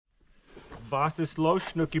Was ist los,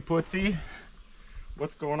 Schnooky Putzi?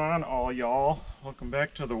 What's going on, all y'all? Welcome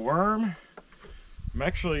back to the worm. I'm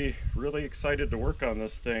actually really excited to work on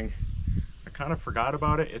this thing. I kind of forgot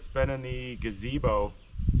about it. It's been in the gazebo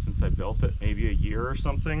since I built it, maybe a year or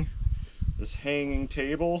something. This hanging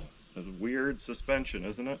table has weird suspension,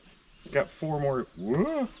 isn't it? It's got four more,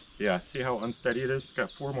 whoa! Yeah, see how unsteady it is? It's got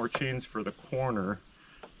four more chains for the corner.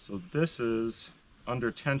 So this is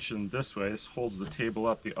under tension this way. This holds the table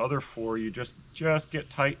up. The other four, you just get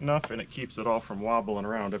tight enough and it keeps it all from wobbling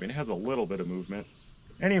around. I mean, it has a little bit of movement.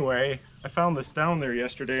 Anyway, I found this down there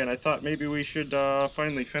yesterday and I thought maybe we should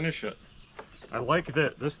finally finish it. I like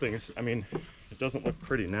that this thing is, I mean, it doesn't look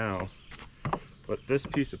pretty now, but this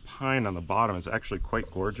piece of pine on the bottom is actually quite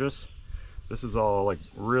gorgeous. This is all like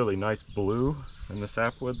really nice blue in the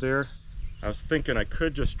sapwood there. I was thinking I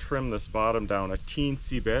could just trim this bottom down a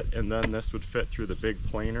teensy bit and then this would fit through the big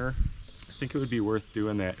planer. I think it would be worth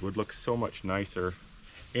doing that. It would look so much nicer.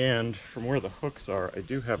 And from where the hooks are, I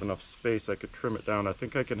do have enough space. I could trim it down. I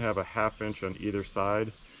think I can have a 1/2 inch on either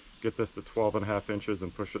side. Get this to 12.5 inches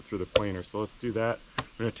and push it through the planer. So let's do that. I'm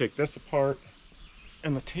gonna take this apart.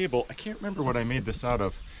 And the table, I can't remember what I made this out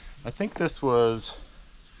of. I think this was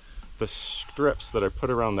the strips that I put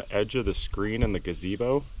around the edge of the screen in the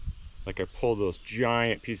gazebo. Like I pulled those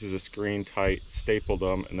giant pieces of screen tight, stapled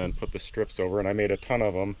them, and then put the strips over, and I made a ton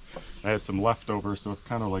of them. I had some leftovers, so it's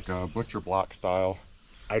kind of like a butcher block style.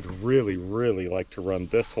 I'd really like to run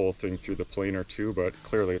this whole thing through the planer too, but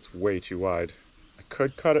clearly it's way too wide. I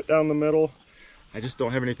could cut it down the middle. I just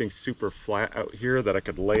don't have anything super flat out here that I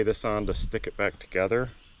could lay this on to stick it back together.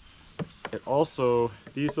 It also,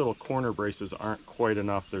 these little corner braces aren't quite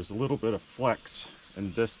enough. There's a little bit of flex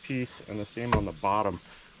in this piece and the same on the bottom.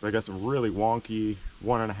 I got some really wonky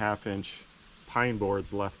 1.5 inch pine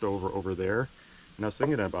boards left over there. And I was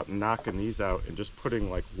thinking about knocking these out and just putting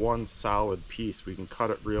like one solid piece. We can cut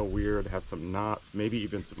it real weird, have some knots, maybe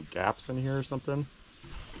even some gaps in here or something.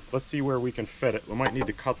 Let's see where we can fit it. We might need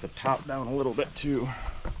to cut the top down a little bit too.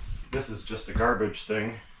 This is just a garbage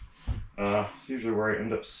thing. It's usually where I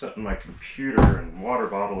end up setting my computer and water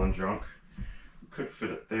bottle and junk. We could fit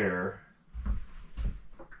it there.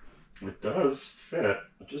 It does fit,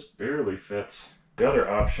 it just barely fits. The other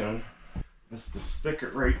option is to stick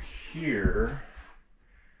it right here.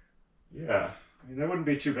 Yeah, I mean, that wouldn't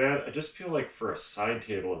be too bad. I just feel like for a side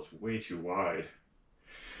table, it's way too wide.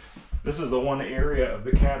 This is the one area of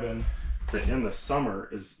the cabin that in the summer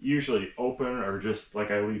is usually open or just like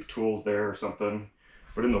I leave tools there or something.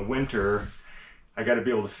 But in the winter, I got to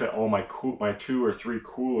be able to fit all my 2 or 3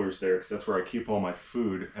 coolers there because that's where I keep all my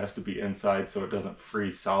food. It has to be inside so it doesn't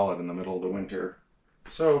freeze solid in the middle of the winter.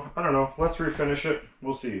 So, I don't know. Let's refinish it.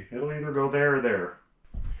 We'll see. It'll either go there or there.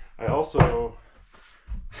 I also...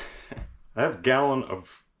 I have a gallon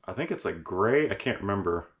of, I think it's like gray, I can't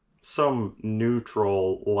remember. Some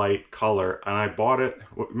neutral light color. And I bought it,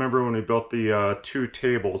 remember when we built the 2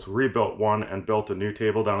 tables, rebuilt one and built a new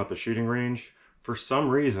table down at the shooting range? For some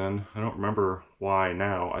reason, I don't remember why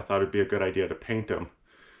now, I thought it'd be a good idea to paint them.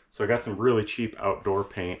 So I got some really cheap outdoor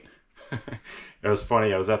paint. It was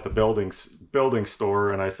funny, I was at the building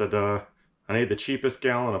store and I said, I need the cheapest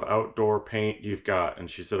gallon of outdoor paint you've got. And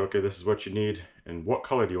she said, okay, this is what you need. And what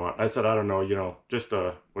color do you want? I said, I don't know, you know, just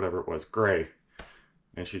whatever it was, gray.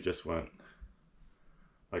 And she just went,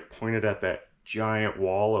 like pointed at that giant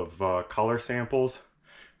wall of color samples.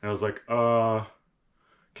 And I was like,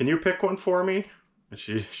 can you pick one for me? And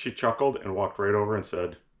she chuckled and walked right over and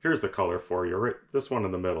said, here's the color for you, right, this one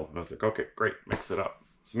in the middle. And I was like, okay, great, mix it up.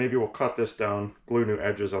 So maybe we'll cut this down, glue new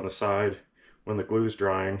edges on the side. When the glue's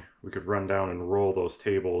drying, we could run down and roll those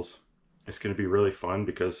tables. It's gonna be really fun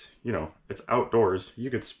because, you know, it's outdoors. You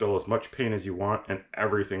could spill as much paint as you want and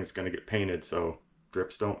everything's gonna get painted, so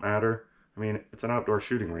drips don't matter. I mean, it's an outdoor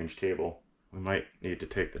shooting range table. We might need to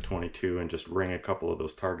take the 22 and just ring a couple of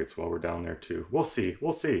those targets while we're down there too. We'll see,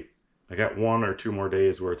 we'll see. I got 1 or 2 more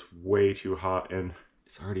days where it's way too hot and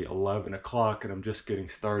it's already 11 o'clock and I'm just getting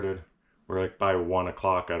started. We're like by 1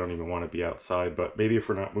 o'clock, I don't even want to be outside, but maybe if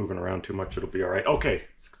we're not moving around too much, it'll be all right. Okay,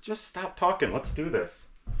 just stop talking, let's do this.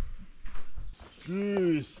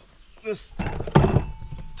 Jeez, this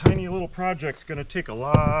tiny little project's gonna take a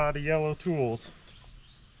lot of yellow tools.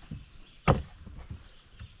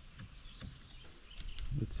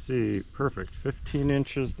 Let's see, perfect, 15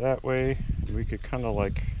 inches that way. We could kind of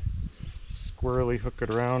like squirrely hook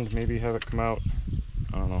it around, maybe have it come out,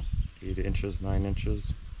 I don't know, 8 inches, 9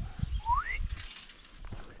 inches.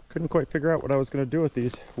 Couldn't quite figure out what I was going to do with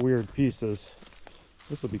these weird pieces.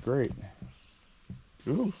 This will be great.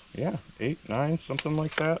 Ooh, yeah, 8, 9, something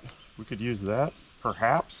like that. We could use that,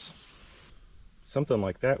 perhaps. Something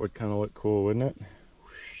like that would kind of look cool, wouldn't it?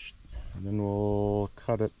 And then we'll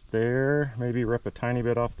cut it there, maybe rip a tiny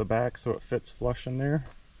bit off the back so it fits flush in there.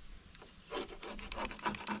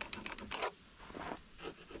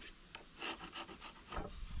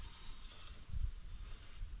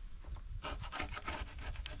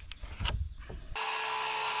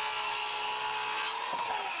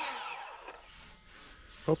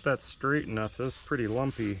 Hope that's straight enough. This is pretty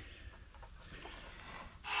lumpy.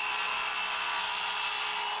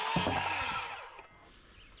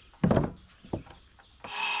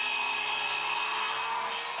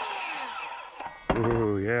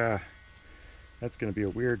 Ooh, yeah. That's going to be a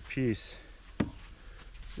weird piece.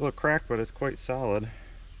 It's a little cracked, but it's quite solid.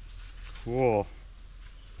 Cool.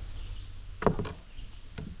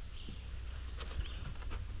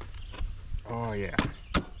 Oh, yeah.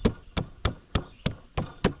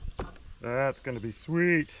 That's going to be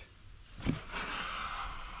sweet.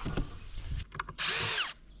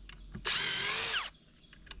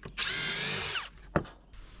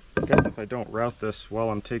 I guess if I don't route this while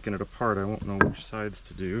I'm taking it apart, I won't know which sides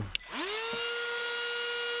to do.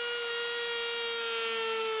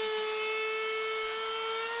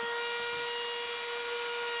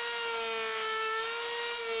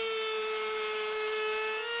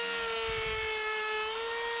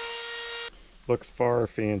 Looks far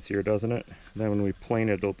fancier, doesn't it? Then when we plane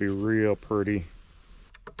it, it'll be real pretty.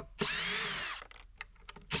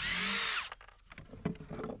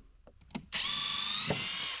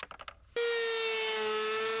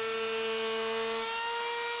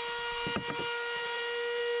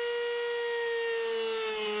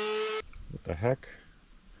 What the heck?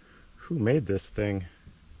 Who made this thing?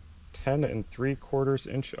 10 3/4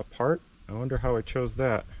 inch apart? I wonder how I chose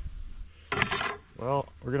that. Well,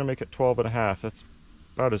 we're gonna make it 12 1/2. That's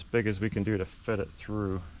about as big as we can do to fit it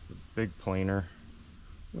through the big planer.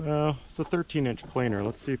 Well, it's a 13-inch planer.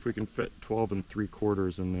 Let's see if we can fit 12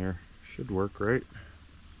 3/4 in there. Should work, right?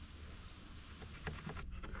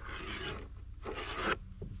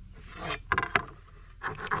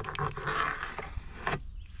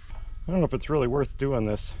 I don't know if it's really worth doing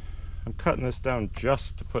this. I'm cutting this down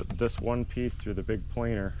just to put this one piece through the big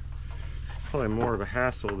planer. Probably more of a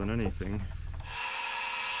hassle than anything.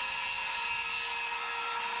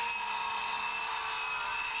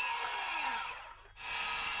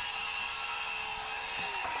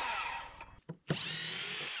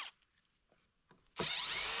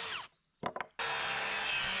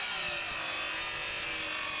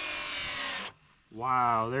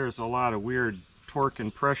 Wow, there's a lot of weird torque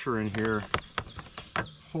and pressure in here.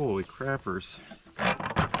 Holy crappers.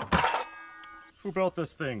 Who built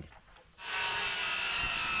this thing?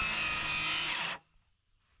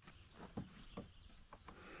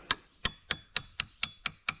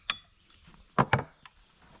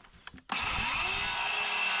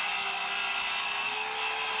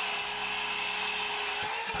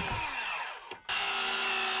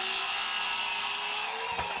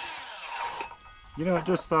 You know, I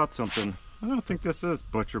just thought something. I don't think this is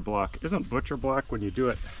butcher block. Isn't butcher block when you do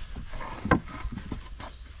it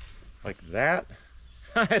like that?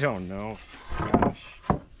 I don't know. Gosh.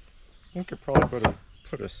 I think I probably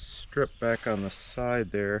put a strip back on the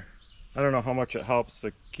side there. I don't know how much it helps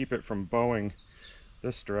to keep it from bowing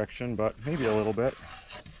this direction, but maybe a little bit.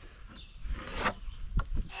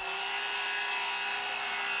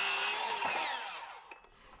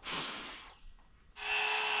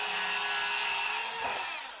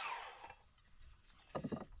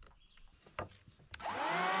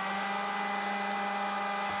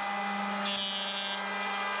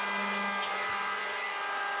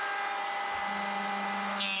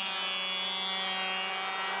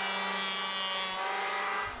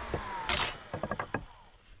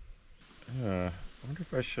 I wonder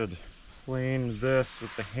if I should plane this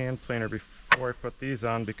with the hand planer before I put these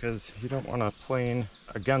on, because you don't want to plane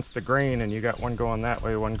against the grain and you got one going that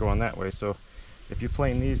way, one going that way. So if you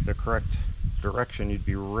plane these the correct direction, you'd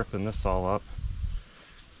be ripping this all up.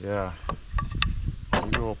 Yeah,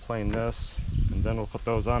 maybe we'll plane this and then we'll put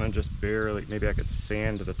those on and just barely, maybe I could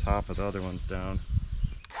sand the top of the other ones down.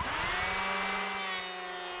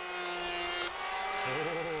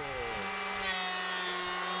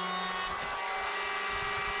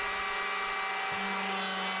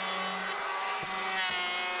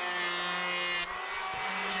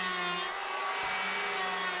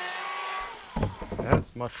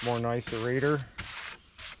 That's much more nicer, Raider.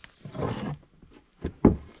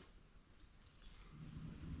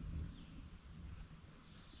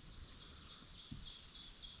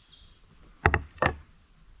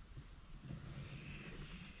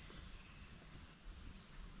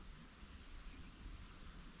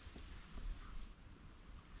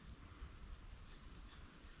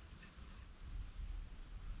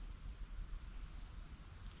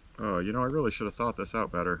 Oh, you know, I really should have thought this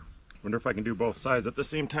out better. Wonder if I can do both sides at the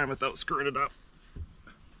same time without screwing it up.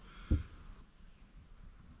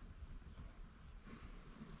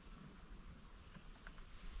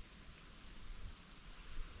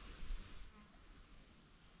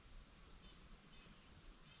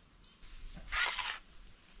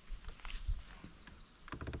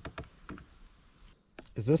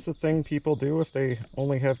 Is this the thing people do if they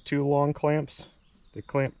only have 2 long clamps? They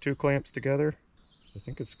clamp 2 clamps together? I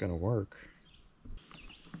think it's gonna work.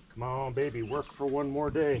 Come on, baby, work for one more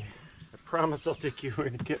day. I promise I'll take you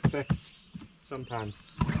and get fixed sometime.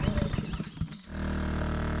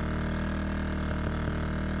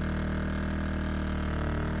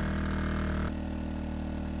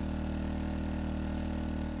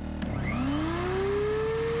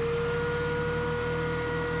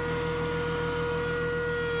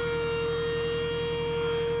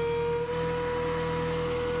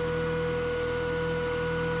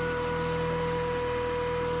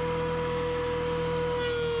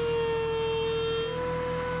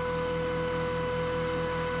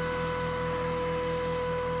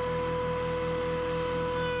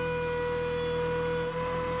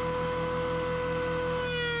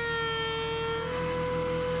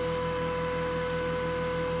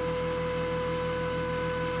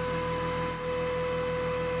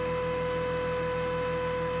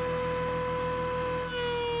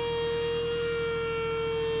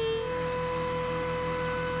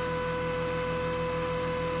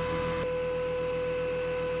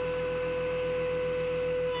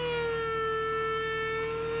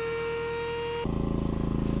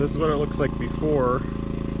 This is what it looks like before,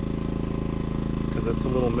 because it's a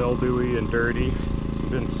little mildewy and dirty.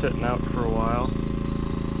 Been sitting out for a while.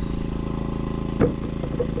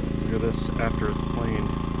 Look at this after it's planed.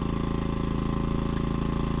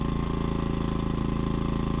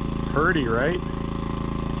 Pretty, right?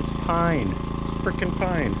 It's pine. It's frickin'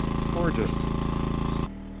 pine. It's gorgeous.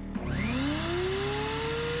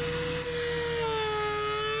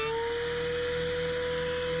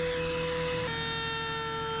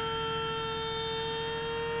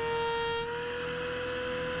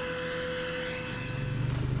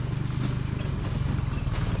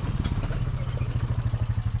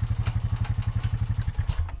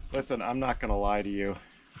 Listen, I'm not gonna lie to you.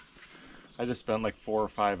 I just spent like 4 or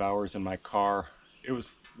 5 hours in my car. It was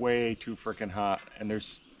way too freaking hot, and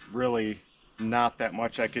there's really not that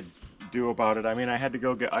much I could do about it. I mean, I had to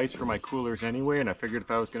go get ice for my coolers anyway, and I figured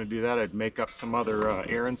if I was gonna do that, I'd make up some other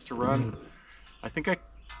errands to run. I think I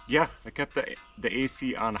kept the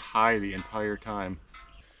AC on high the entire time.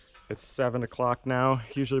 It's 7 o'clock now.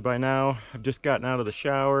 Usually by now, I've just gotten out of the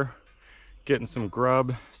shower, getting some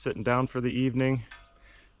grub, sitting down for the evening.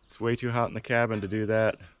 It's way too hot in the cabin to do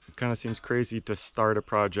that. It kind of seems crazy to start a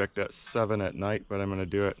project at 7 at night, but I'm gonna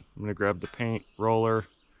do it. I'm gonna grab the paint roller,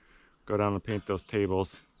 go down and paint those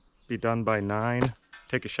tables. Be done by 9,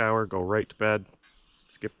 take a shower, go right to bed,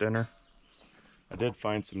 skip dinner. I did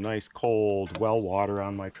find some nice cold well water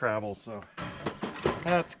on my travel, so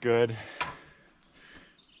that's good.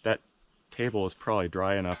 That table is probably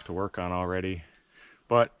dry enough to work on already,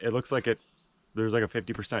 but it looks like there's like a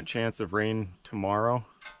 50% chance of rain tomorrow.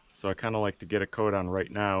 So I kind of like to get a coat on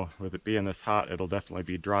right now. With it being this hot, it'll definitely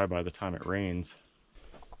be dry by the time it rains.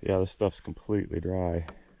 Yeah, this stuff's completely dry.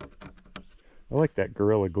 I like that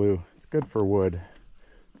Gorilla Glue. It's good for wood.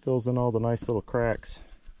 Fills in all the nice little cracks.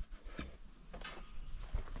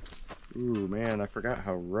 Ooh, man, I forgot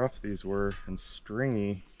how rough these were and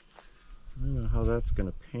stringy. I don't know how that's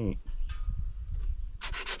gonna paint.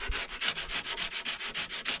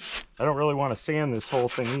 I don't really want to sand this whole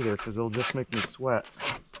thing either, because it'll just make me sweat.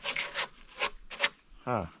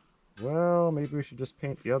 Huh. Well, maybe we should just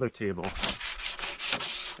paint the other table.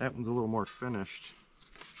 That one's a little more finished.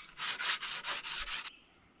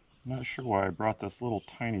 I'm not sure why I brought this little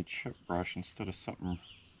tiny chip brush instead of something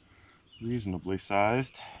reasonably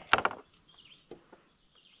sized.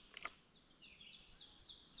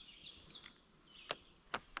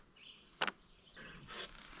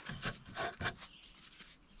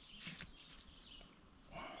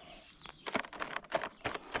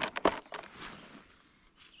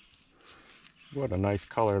 What a nice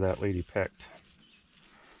color that lady picked.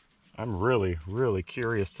 I'm really, really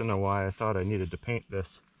curious to know why I thought I needed to paint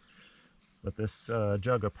this. But this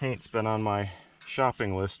jug of paint's been on my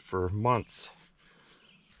shopping list for months.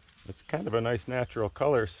 It's kind of a nice natural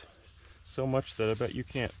color, so much that I bet you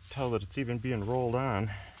can't tell that it's even being rolled on.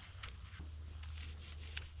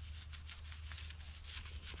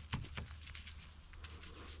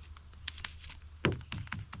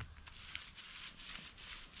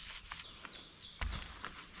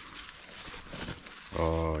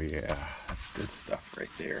 Oh yeah, that's good stuff right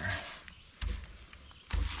there.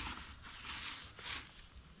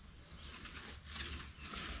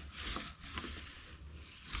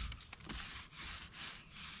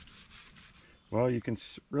 Well, you can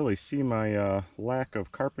really see my lack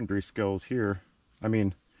of carpentry skills here. I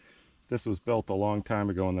mean, this was built a long time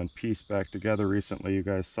ago and then pieced back together recently, you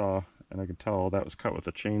guys saw, and I could tell that was cut with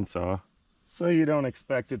a chainsaw. So you don't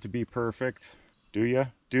expect it to be perfect, do ya?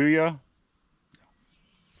 Do ya?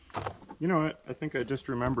 You know what? I think I just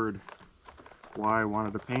remembered why I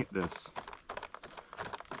wanted to paint this.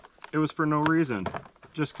 It was for no reason,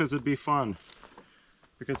 just because it'd be fun.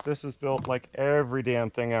 Because this is built like every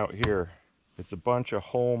damn thing out here. It's a bunch of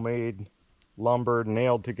homemade lumber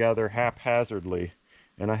nailed together haphazardly,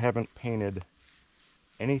 and I haven't painted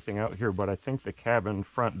anything out here but I think the cabin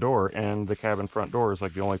front door, and the cabin front door is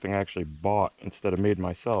like the only thing I actually bought instead of made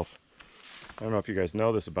myself. I don't know if you guys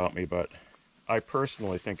know this about me, but I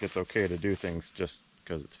personally think it's okay to do things just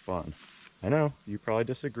because it's fun. I know, you probably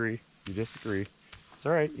disagree. You disagree. It's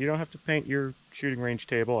alright, you don't have to paint your shooting range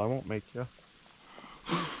table. I won't make you.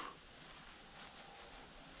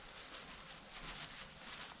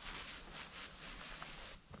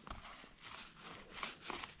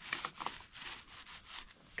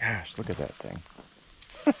 Gosh, look at that thing.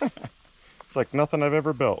 It's like nothing I've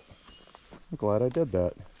ever built. I'm glad I did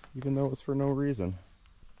that, even though it was for no reason.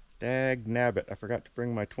 Dag nabbit, I forgot to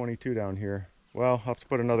bring my 22 down here. Well, I'll have to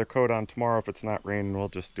put another coat on tomorrow if it's not raining. We'll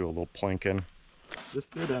just do a little planking. This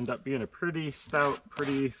did end up being a pretty stout,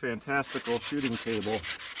 pretty fantastical shooting table.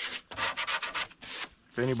 If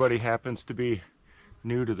anybody happens to be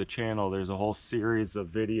new to the channel, there's a whole series of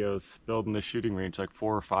videos building the shooting range, like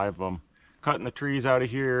 4 or 5 of them. Cutting the trees out of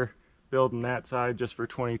here, building that side just for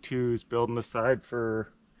 22s, building the side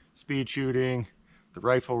for speed shooting, the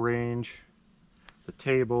rifle range, the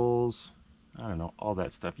tables, I don't know, all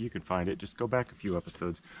that stuff. You can find it. Just go back a few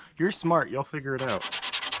episodes. You're smart, you'll figure it out.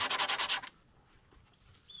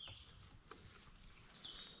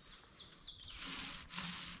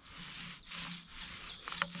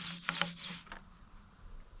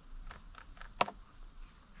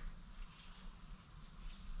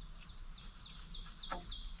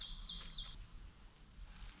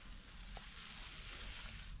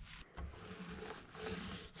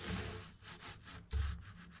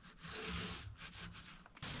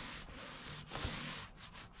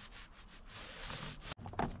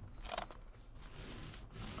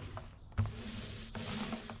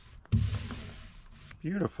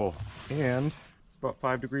 Beautiful. And it's about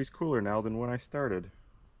 5 degrees cooler now than when I started.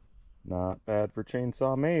 Not bad for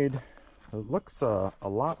chainsaw made. It looks a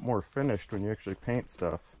lot more finished when you actually paint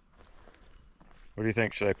stuff. What do you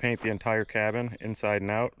think? Should I paint the entire cabin inside and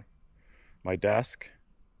out? My desk?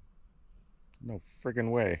 No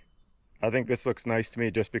friggin' way. I think this looks nice to me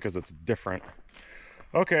just because it's different.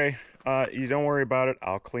 Okay, you don't worry about it.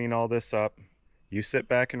 I'll clean all this up. You sit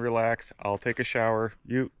back and relax. I'll take a shower.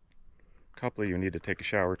 A couple of you need to take a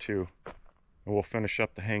shower too. And we'll finish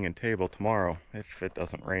up the hanging table tomorrow if it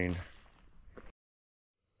doesn't rain.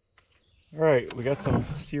 Alright, we got some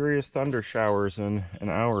serious thunder showers in an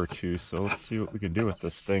hour or two, so let's see what we can do with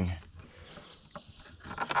this thing.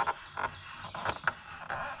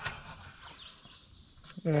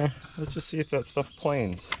 Let's just see if that stuff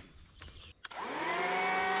planes.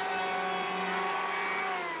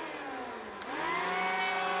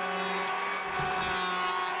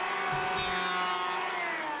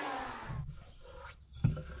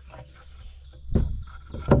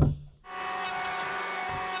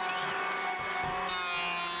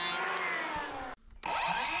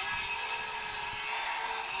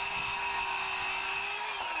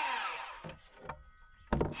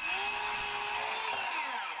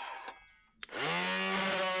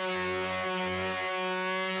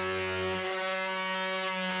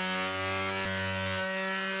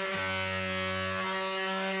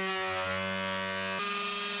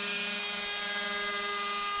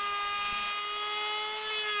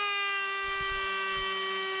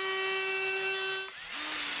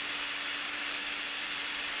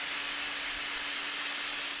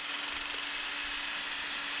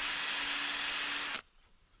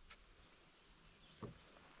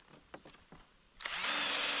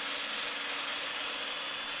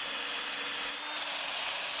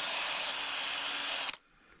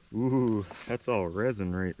 Ooh, that's all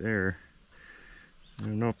resin right there. I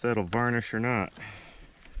don't know if that'll varnish or not.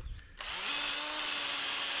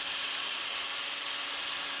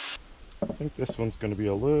 I think this one's going to be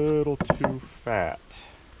a little too fat.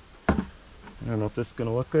 I don't know if this is going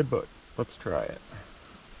to look good, but let's try it.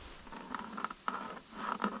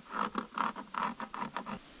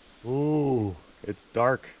 Ooh, It's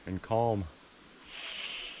dark and calm.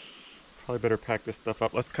 Probably better pack this stuff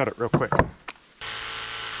up. Let's cut it real quick.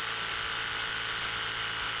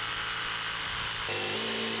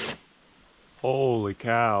 Holy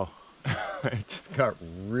cow. It just got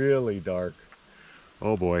really dark.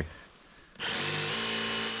 Oh boy.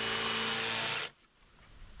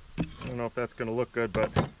 I don't know if that's gonna look good, but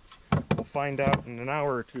we'll find out in an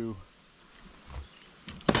hour or two.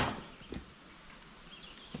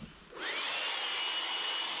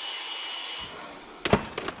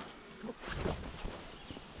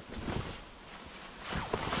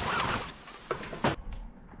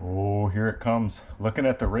 Oh, here it comes. Looking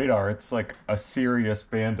at the radar, it's like a serious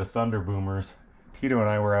band of Thunder Boomers. Tito and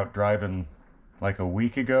I were out driving like a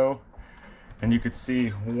week ago, and you could see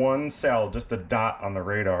one cell, just a dot on the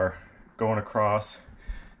radar going across,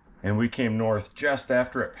 and we came north just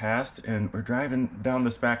after it passed, and we're driving down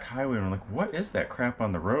this back highway, and we're like, what is that crap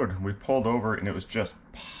on the road? And we pulled over, and it was just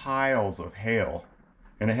piles of hail.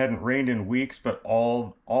 And it hadn't rained in weeks, but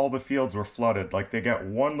all the fields were flooded. Like, they got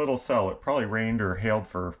one little cell. It probably rained or hailed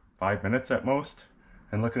for 5 minutes at most.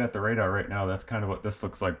 And looking at the radar right now, that's kind of what this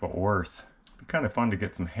looks like, but worse. It'd be kind of fun to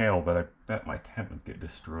get some hail, but I bet my tent would get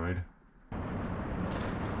destroyed.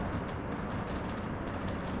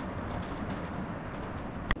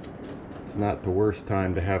 It's not the worst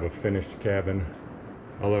time to have a finished cabin,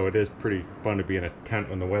 although it is pretty fun to be in a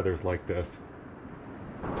tent when the weather's like this.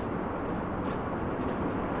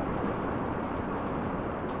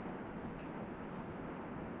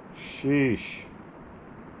 Sheesh.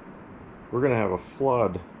 We're gonna have a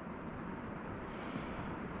flood.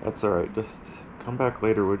 That's alright, just come back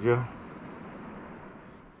later, would you?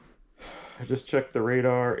 I just checked the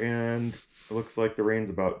radar and it looks like the rain's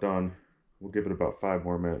about done. We'll give it about 5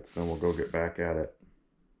 more minutes, then we'll go get back at it.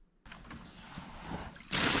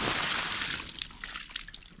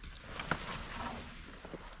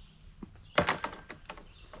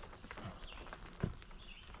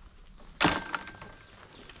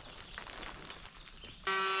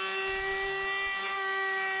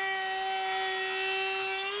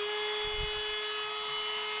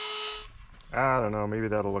 I don't know, maybe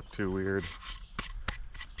that'll look too weird.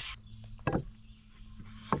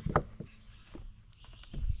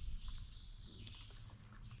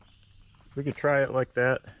 We could try it like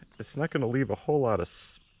that. It's not going to leave a whole lot of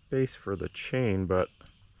space for the chain, but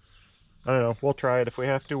I don't know. We'll try it. If we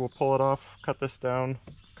have to, we'll pull it off, cut this down,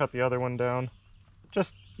 cut the other one down.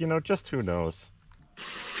 Just, you know, just who knows.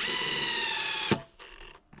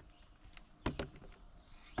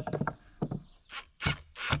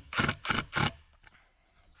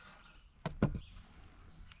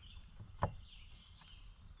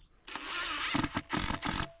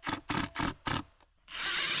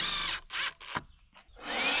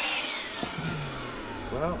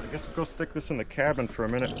 Well, I guess we'll go stick this in the cabin for a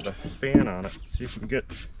minute with a fan on it. See if we can get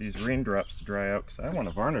these raindrops to dry out, because I want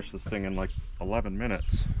to varnish this thing in like 11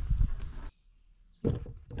 minutes.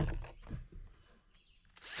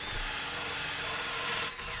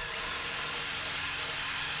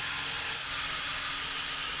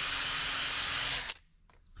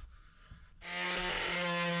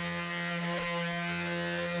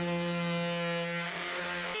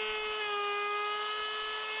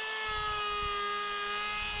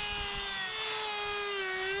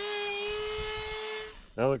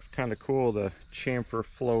 That looks kind of cool, the chamfer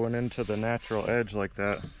flowing into the natural edge like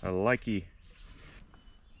that. I likey.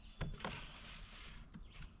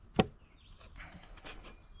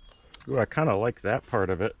 Ooh, I kind of like that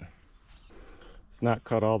part of it. It's not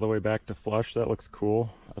cut all the way back to flush. That looks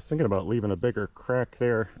cool. I was thinking about leaving a bigger crack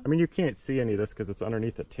there. I mean, you can't see any of this because it's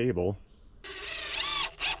underneath the table.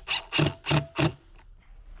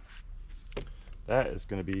 That is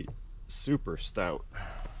going to be super stout.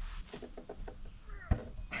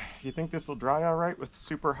 You think this will dry all right with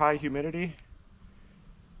super high humidity?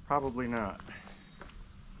 Probably not.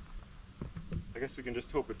 I guess we can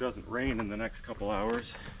just hope it doesn't rain in the next couple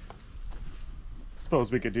hours.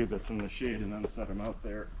 Suppose we could do this in the shade and then set them out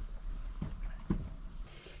there.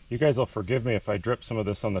 You guys will forgive me if I drip some of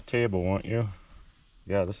this on the table, won't you?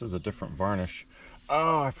 Yeah, this is a different varnish.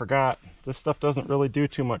 Oh, I forgot. This stuff doesn't really do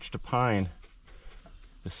too much to pine.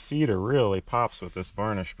 The cedar really pops with this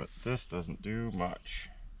varnish, but this doesn't do much.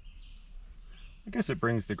 I guess it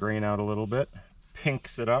brings the grain out a little bit,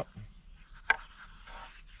 pinks it up.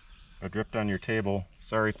 I dripped on your table.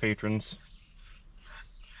 Sorry, patrons.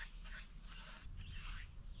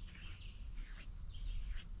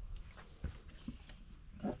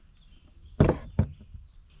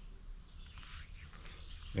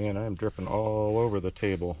 Man, I am dripping all over the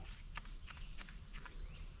table.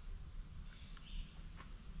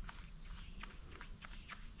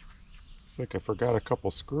 like I forgot a couple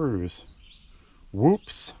screws.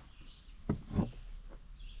 Whoops.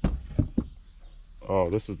 Oh,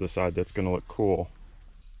 this is the side that's gonna look cool.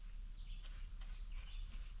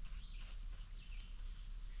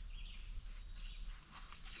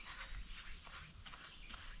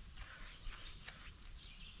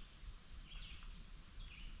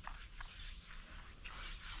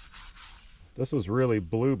 This was really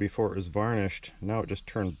blue before it was varnished. Now it just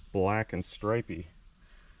turned black and stripy.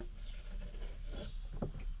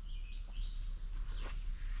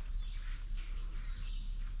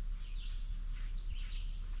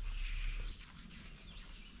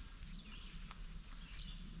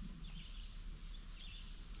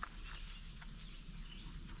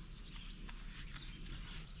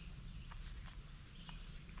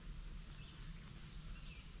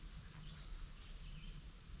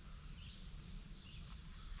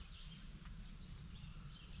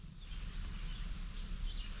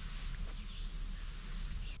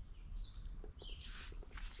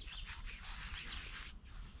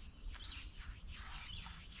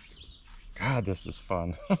 God, this is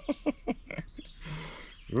fun.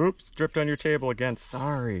 Oops, dripped on your table again.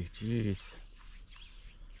 Sorry, jeez.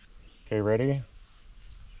 Okay, ready?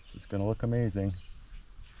 This is gonna look amazing.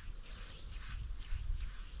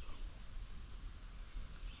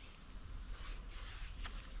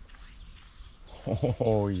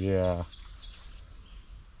 Oh yeah.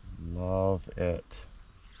 Love it.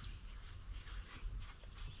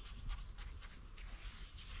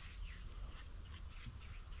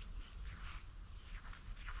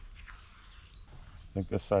 I think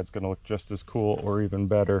this side's gonna look just as cool or even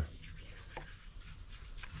better.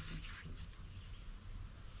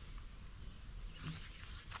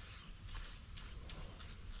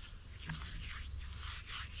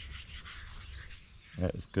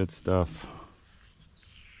 That is good stuff.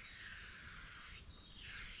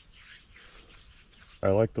 I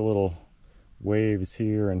like the little waves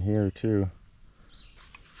here and here too.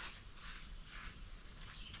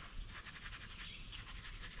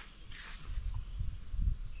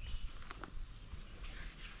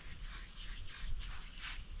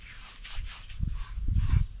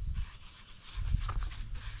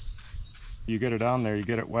 You get it on there, you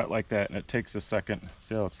get it wet like that, and it takes a second.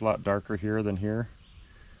 See how it's a lot darker here than here?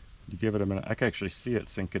 You give it a minute. I can actually see it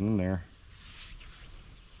sinking in there.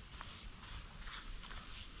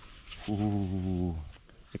 Ooh.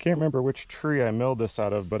 I can't remember which tree I milled this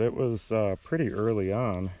out of, but it was pretty early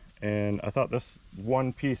on. And I thought this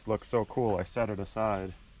one piece looked so cool, I set it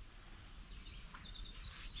aside.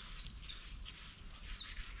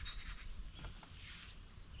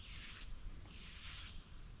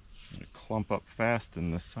 It'll clump up fast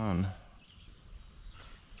in the sun.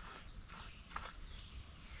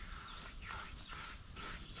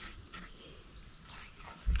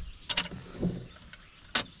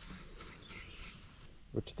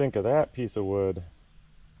 What you think of that piece of wood?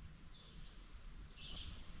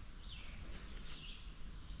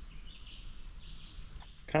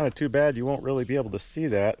 It's kind of too bad you won't really be able to see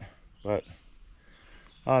that, but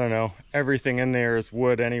I don't know. Everything in there is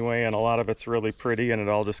wood anyway, and a lot of it's really pretty, and it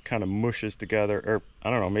all just kind of mushes together. Or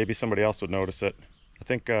I don't know, maybe somebody else would notice it. I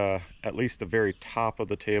think at least the very top of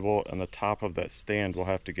the table and the top of that stand will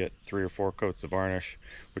have to get 3 or 4 coats of varnish,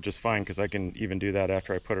 which is fine because I can even do that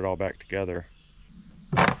after I put it all back together.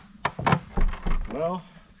 Well,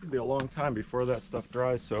 it's gonna be a long time before that stuff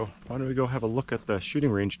dries, so why don't we go have a look at the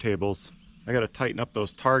shooting range tables. I gotta tighten up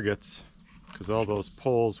those targets because all those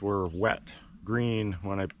poles were wet green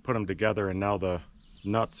when I put them together, and now the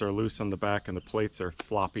nuts are loose on the back and the plates are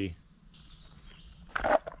floppy.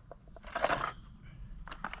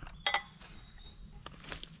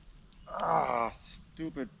 Ah,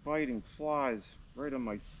 stupid biting flies right on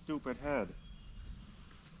my stupid head.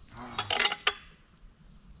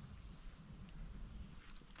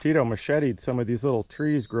 Tito macheted some of these little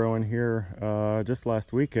trees growing here just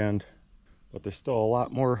last weekend, but there's still a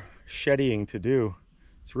lot more shedding to do.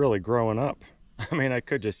 It's really growing up. I mean, I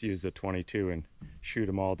could just use the 22 and shoot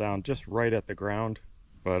them all down just right at the ground,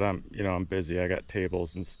 but I'm busy. I got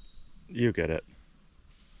tables and you get it.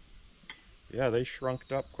 Yeah, they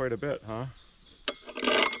shrunked up quite a bit, huh?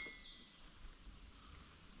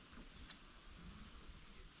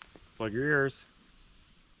 Plug your ears.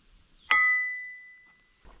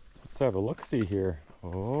 Let's have a look-see here.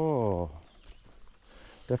 Oh,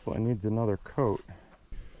 definitely needs another coat.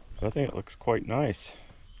 But I think it looks quite nice.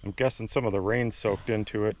 I'm guessing some of the rain soaked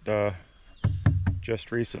into it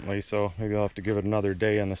just recently, so maybe I'll have to give it another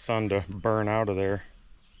day in the sun to burn out of there.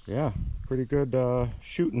 Yeah, pretty good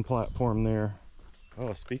shooting platform there.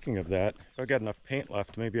 Oh, speaking of that, if I've got enough paint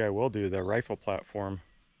left, maybe I will do the rifle platform.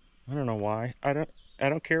 I don't know why. I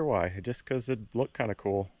don't care why. Just because it looked kind of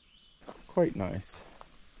cool. Quite nice.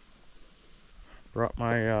 Brought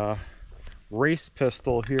my race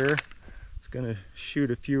pistol here. It's gonna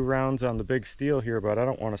shoot a few rounds on the big steel here, but I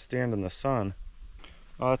don't want to stand in the sun.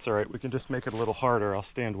 Oh, that's all right. We can just make it a little harder. I'll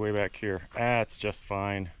stand way back here. That's just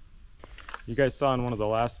fine. You guys saw in one of the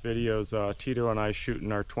last videos, Tito and I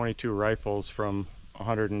shooting our 22 rifles from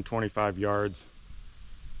 125 yards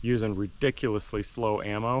using ridiculously slow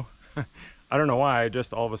ammo. I don't know why, I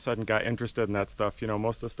just all of a sudden got interested in that stuff. You know,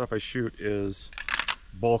 most of the stuff I shoot is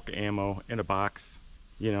bulk ammo in a box,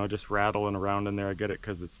 you know, just rattling around in there. I get it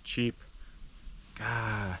because it's cheap.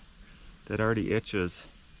 God, that already itches.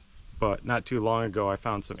 But not too long ago, I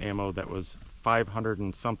found some ammo that was 500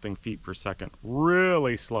 and something feet per second,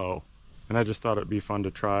 really slow. And I just thought it'd be fun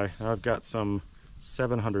to try. I've got some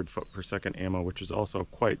 700 foot per second ammo, which is also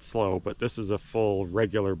quite slow, but this is a full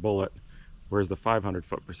regular bullet, whereas the 500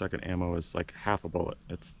 foot per second ammo is like half a bullet.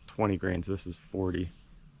 It's 20 grains, this is 40.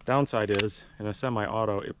 Downside is, in a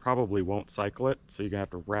semi-auto, it probably won't cycle it, so you're gonna have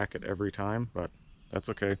to rack it every time, but that's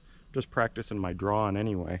okay. Just practicing my drawing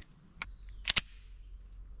anyway.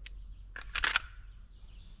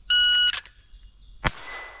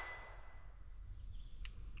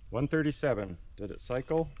 $137. Did it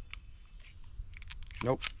cycle?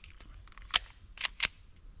 Nope.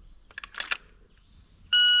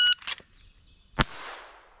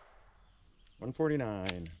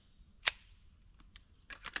 $149.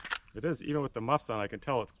 It is, even with the muffs on, I can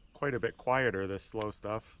tell it's quite a bit quieter, this slow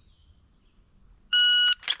stuff.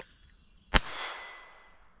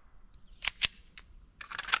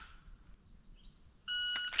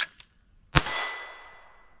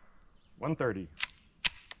 $130.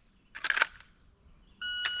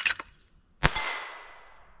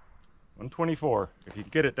 $124. If you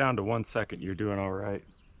get it down to 1 second, you're doing all right.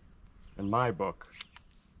 In my book.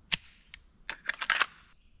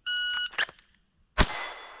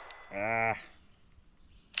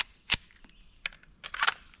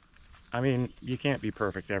 I mean, you can't be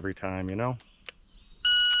perfect every time, you know?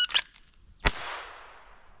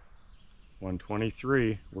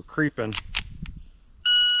 123. We're creeping.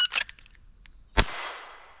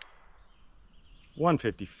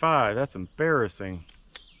 155. That's embarrassing.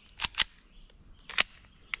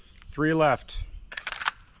 3 left.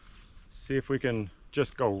 See if we can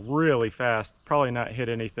just go really fast. Probably not hit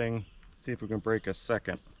anything. See if we can break a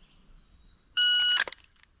second.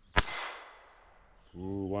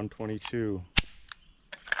 Ooh, 122.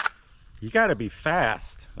 You gotta be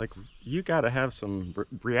fast. Like, you gotta have some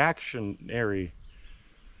reactionary.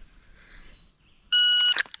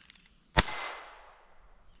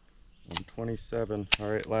 127. All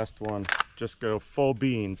right, last one. Just go full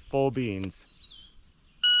beans, full beans.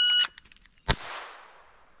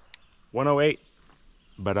 108,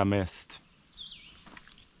 but I missed.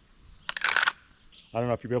 I don't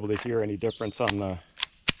know if you'll be able to hear any difference on the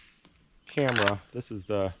camera. This is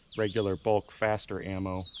the regular bulk faster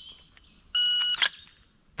ammo.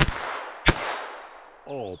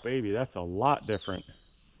 Oh baby, that's a lot different.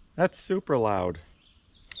 That's super loud.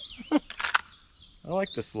 I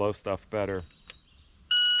like the slow stuff better.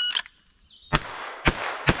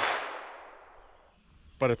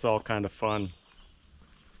 But it's all kind of fun.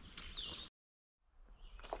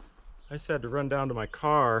 I just had to run down to my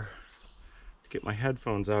car to get my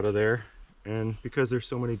headphones out of there. And because there's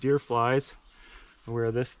so many deer flies, I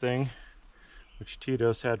wear this thing, which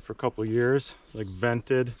Tito's had for a couple years. It's like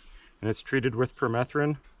vented, and it's treated with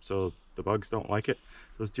permethrin, so the bugs don't like it.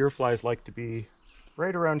 Those deer flies like to be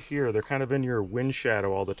right around here. They're kind of in your wind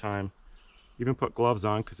shadow all the time. Even put gloves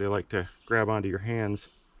on because they like to grab onto your hands.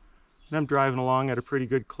 And I'm driving along at a pretty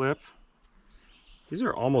good clip. These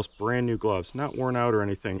are almost brand new gloves, not worn out or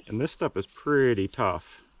anything. And this stuff is pretty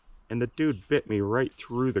tough. And the dude bit me right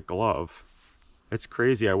through the glove. It's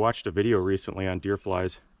crazy. I watched a video recently on deer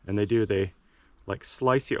flies, and they like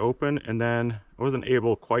slice you open, and then I wasn't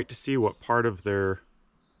able quite to see what part of their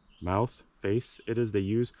mouth, face it is they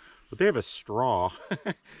use, but they have a straw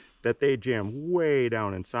that they jam way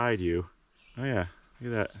down inside you. Oh yeah,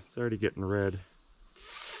 look at that. It's already getting red.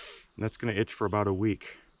 And that's gonna itch for about a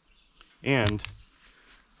week. And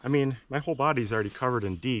I mean, my whole body's already covered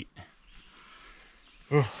in DEET.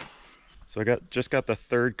 So I just got the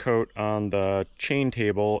 3rd coat on the chain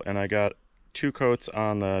table, and I got 2 coats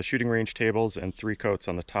on the shooting range tables and 3 coats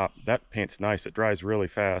on the top. That paint's nice. It dries really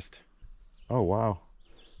fast. Oh wow,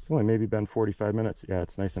 it's only maybe been 45 minutes. Yeah,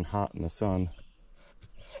 it's nice and hot in the sun.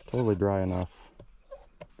 Totally dry enough.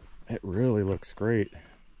 It really looks great.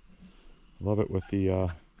 Love it with the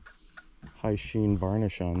high sheen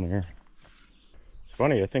varnish on there. It's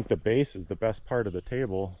funny, I think the base is the best part of the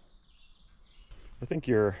table. I think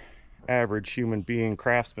your average human being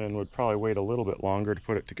craftsman would probably wait a little bit longer to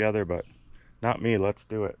put it together, but not me. Let's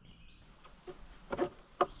do it.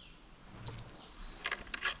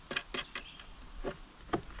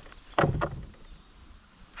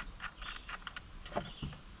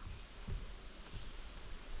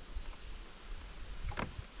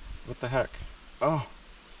 What the heck? Oh.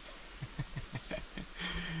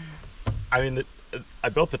 I mean, I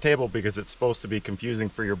built the table because it's supposed to be confusing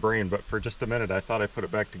for your brain, but for just a minute I thought I put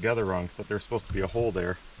it back together wrong. I thought there was supposed to be a hole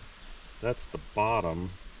there. That's the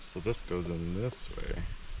bottom, so this goes in this way.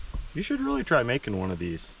 You should really try making one of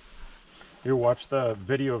these. You watch the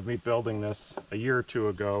video of me building this a year or two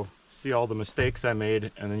ago, see all the mistakes I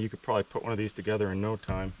made, and then you could probably put one of these together in no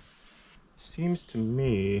time. Seems to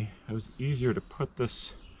me it was easier to put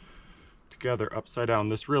this together upside down.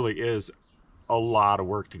 This really is a lot of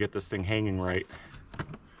work to get this thing hanging right,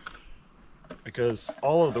 because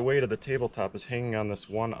all of the weight of the tabletop is hanging on this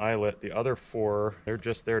one eyelet. The other four, they're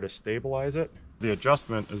just there to stabilize it. The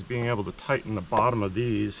adjustment is being able to tighten the bottom of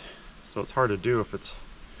these, so it's hard to do if it's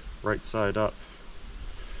right side up.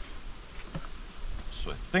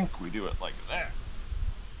 So I think we do it like that.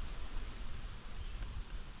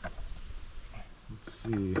 Let's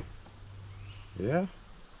see. Yeah,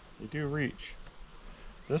 you do reach.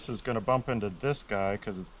 This is going to bump into this guy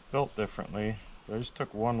because it's built differently. But I just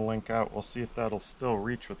took one link out. We'll see if that'll still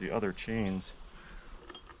reach with the other chains.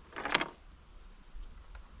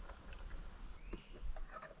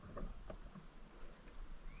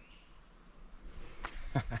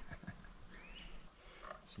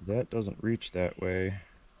 So that doesn't reach that way.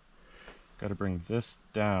 Got to bring this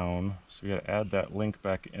down. So we got to add that link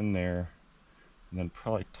back in there, and then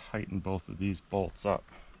probably tighten both of these bolts up.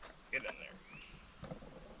 Get in there.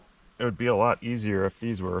 It would be a lot easier if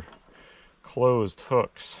these were closed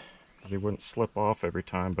hooks, because they wouldn't slip off every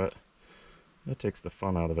time, but that takes the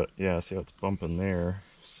fun out of it. Yeah, see how it's bumping there.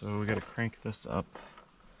 So we got to crank this up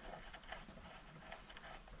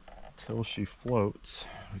till she floats.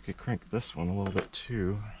 We could crank this one a little bit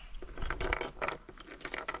too.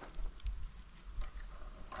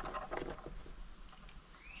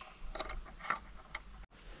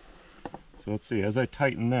 So let's see, as I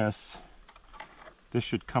tighten this, this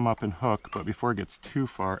should come up and hook, but before it gets too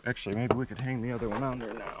far, actually maybe we could hang the other one on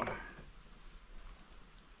there now.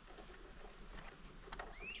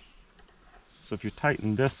 So if you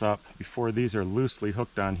tighten this up before these are loosely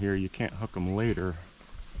hooked on here, you can't hook them later.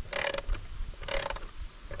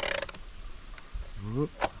 Whoop.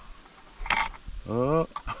 Oh.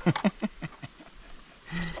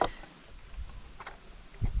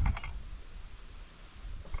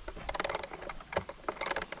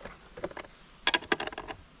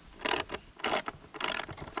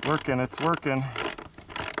 It's working, it's working.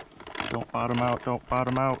 Don't bottom out, don't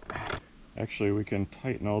bottom out. Actually, we can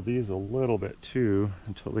tighten all these a little bit too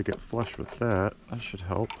until they get flush with that. That should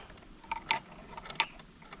help.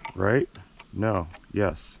 Right? No.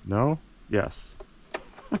 Yes. No? Yes.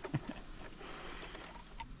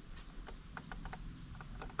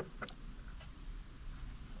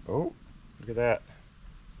 Oh, look at that.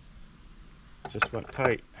 Just went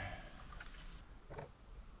tight.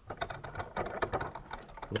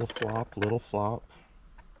 Little flop, little flop.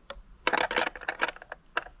 I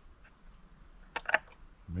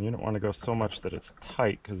mean, you don't want to go so much that it's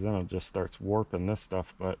tight, because then it just starts warping this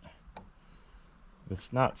stuff, but if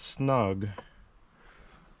it's not snug,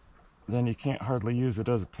 then you can't hardly use it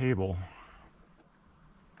as a table.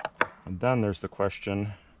 And then there's the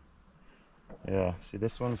question, yeah, see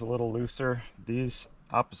this one's a little looser. These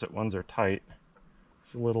opposite ones are tight.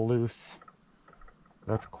 It's a little loose.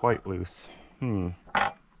 That's quite loose. And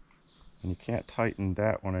you can't tighten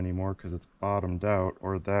that one anymore because it's bottomed out,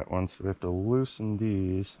 or that one, so we have to loosen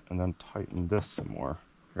these and then tighten this some more.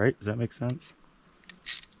 Right? Does that make sense?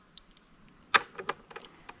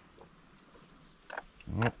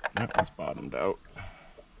 Oh, that one's bottomed out.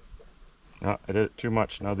 No, I did it too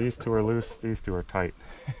much. Now these two are loose, these two are tight.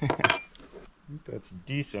 I think that's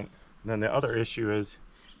decent. And then the other issue is,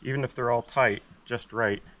 even if they're all tight, just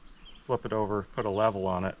right, flip it over, put a level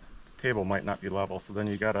on it, the table might not be level, so then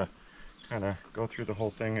you gotta kind of go through the whole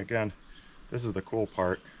thing again. This is the cool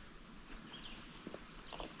part.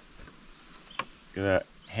 Look at that,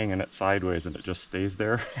 hanging it sideways and it just stays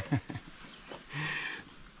there.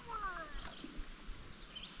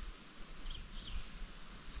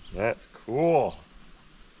 That's cool.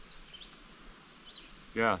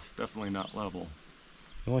 Yeah, it's definitely not level.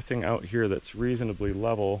 The only thing out here that's reasonably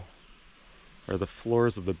level are the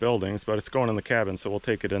floors of the buildings, but it's going in the cabin, so we'll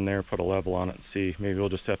take it in there, put a level on it and see. Maybe we'll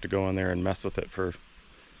just have to go in there and mess with it for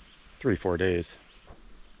 3-4 days.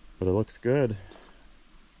 But it looks good.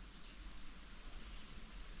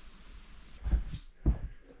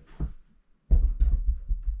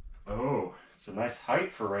 It's a nice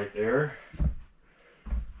height for right there.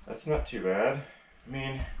 That's not too bad. I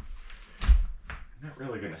mean, I'm not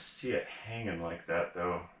really gonna see it hanging like that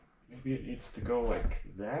though. Maybe it needs to go like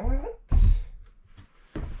that.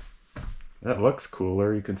 That looks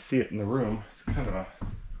cooler. You can see it in the room. It's kind of a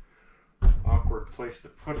awkward place to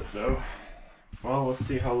put it though. Well, let's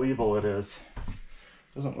see how level it is.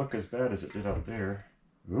 Doesn't look as bad as it did out there.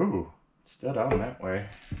 Ooh, it's dead on that way.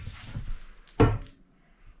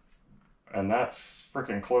 And that's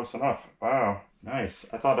freaking close enough. Wow, nice.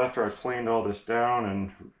 I thought after I planed all this down and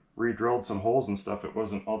re-drilled some holes and stuff, it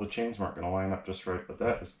wasn't, all the chains weren't gonna line up just right, but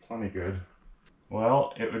that is plenty good.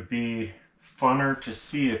 Well, it would be funner to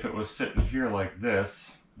see if it was sitting here like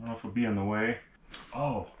this. I don't know if it would be in the way.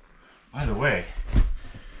 Oh, by the way,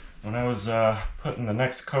 when I was putting the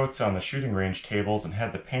next coats on the shooting range tables and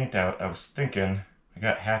had the paint out, I was thinking, I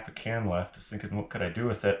got half a can left, I was thinking what could I do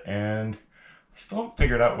with it, and I still haven't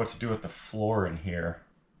figured out what to do with the floor in here.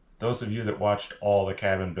 Those of you that watched all the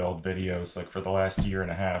cabin build videos, like for the last year and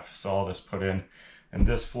a half, saw this put in. And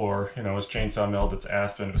this floor, you know, was chainsaw milled, it's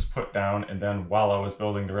aspen, it was put down, and then while I was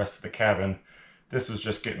building the rest of the cabin, this was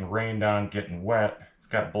just getting rained on, getting wet. It's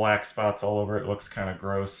got black spots all over it, looks kind of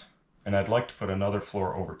gross. And I'd like to put another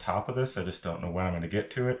floor over top of this, I just don't know when I'm going to get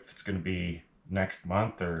to it, if it's going to be next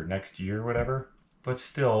month or next year or whatever. But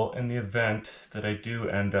still, in the event that I do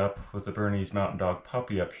end up with a Bernese Mountain Dog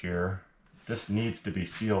puppy up here, this needs to be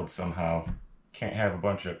sealed somehow. Can't have a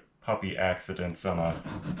bunch of puppy accidents on a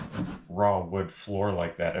raw wood floor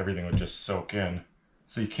like that. Everything would just soak in.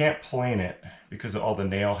 So you can't plane it because of all the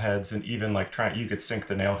nail heads, and even like you could sink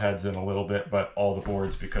the nail heads in a little bit, but all the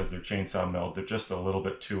boards, because they're chainsaw milled, they're just a little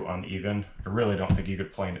bit too uneven. I really don't think you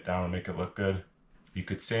could plane it down and make it look good. You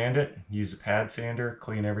could sand it, use a pad sander,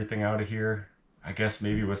 clean everything out of here. I guess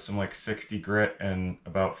maybe with some like 60 grit and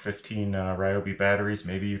about 15 Ryobi batteries,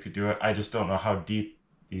 maybe you could do it. I just don't know how deep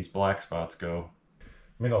these black spots go.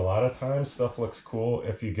 I mean, a lot of times stuff looks cool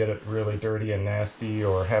if you get it really dirty and nasty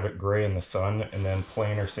or have it gray in the sun and then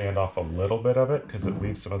plane or sand off a little bit of it because it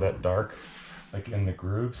leaves some of that dark like in the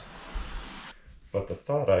grooves. But the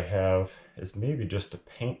thought I have is maybe just to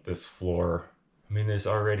paint this floor. I mean, there's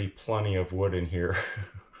already plenty of wood in here.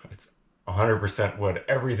 It's 100% wood.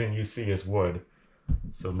 Everything you see is wood.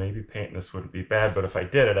 So maybe painting this wouldn't be bad, but if I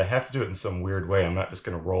did it, I have to do it in some weird way. I'm not just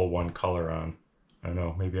going to roll one color on. I don't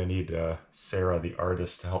know, maybe I need Sarah the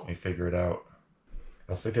artist to help me figure it out.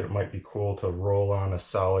 I was thinking it might be cool to roll on a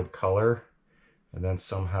solid color and then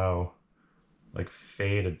somehow like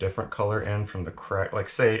fade a different color in from the crack. Like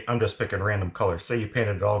say, I'm just picking random colors. Say you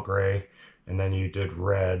painted it all gray and then you did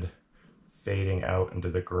red fading out into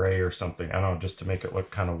the gray or something. I don't know, just to make it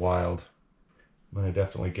look kind of wild. I'm going to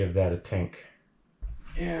definitely give that a tink.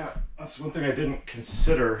 Yeah, that's one thing I didn't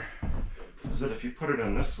consider, is that if you put it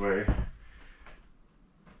in this way,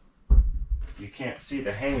 you can't see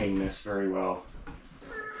the hangingness very well.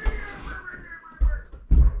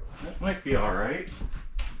 That might be alright.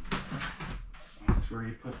 That's where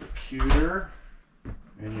you put the pewter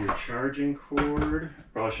and your charging cord.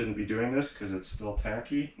 Probably shouldn't be doing this because it's still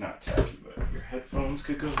tacky. Not tacky, but your headphones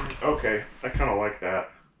could go there. Okay, I kind of like that.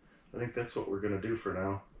 I think that's what we're going to do for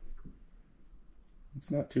now. It's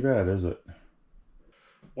not too bad, is it?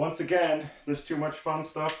 Once again, there's too much fun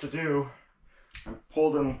stuff to do. I'm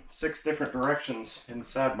pulled in 6 different directions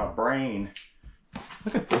inside my brain.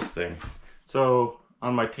 Look at this thing. So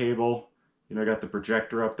on my table, you know, I got the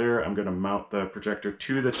projector up there. I'm gonna mount the projector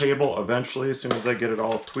to the table eventually as soon as I get it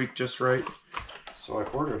all tweaked just right. So I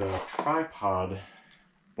ordered a tripod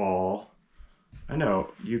ball. I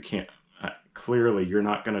know you can't, clearly you're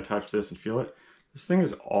not gonna touch this and feel it. This thing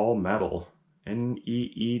is all metal.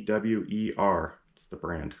 Neewer. It's the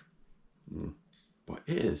brand. But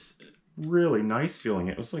it is really nice feeling.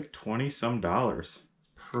 It was like $20 some.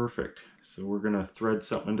 Perfect. So we're gonna thread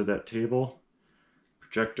something into that table.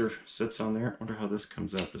 Projector sits on there. Wonder how this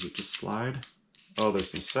comes up. Does it just slide? Oh,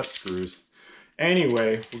 there's some set screws.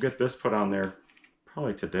 Anyway, we'll get this put on there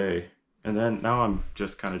probably today. And then now I'm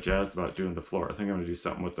just kind of jazzed about doing the floor. I think I'm gonna do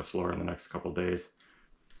something with the floor in the next couple days.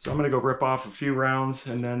 So I'm gonna go rip off a few rounds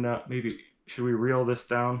and then maybe, should we reel this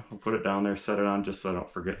down? We'll put it down there, set it on just so I don't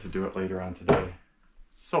forget to do it later on today.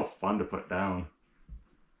 It's so fun to put down.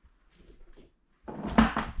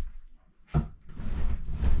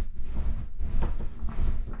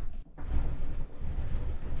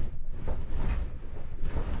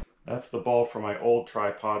 That's the ball for my old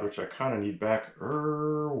tripod, which I kind of need back.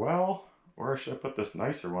 Well, or should I put this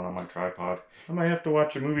nicer one on my tripod? I might have to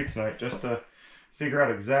watch a movie tonight just to figure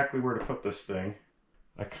out exactly where to put this thing.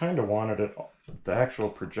 I kind of wanted it the actual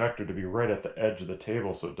projector to be right at the edge of the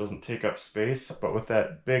table so it doesn't take up space. But with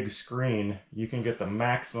that big screen, you can get the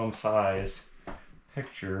maximum size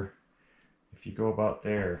picture if you go about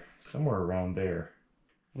there, somewhere around there.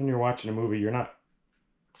 When you're watching a movie, you're not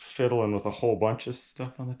fiddling with a whole bunch of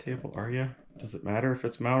stuff on the table, are you? Does it matter if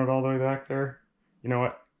it's mounted all the way back there? You know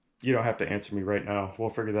what? You don't have to answer me right now. We'll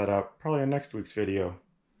figure that out probably in next week's video.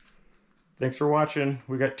 Thanks for watching.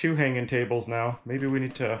 We got 2 hanging tables now. Maybe we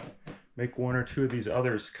need to make 1 or 2 of these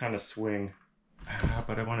others kind of swing.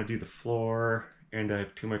 But I want to do the floor and I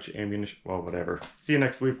have too much ammunition. Well, whatever. See you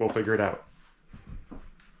next week. We'll figure it out.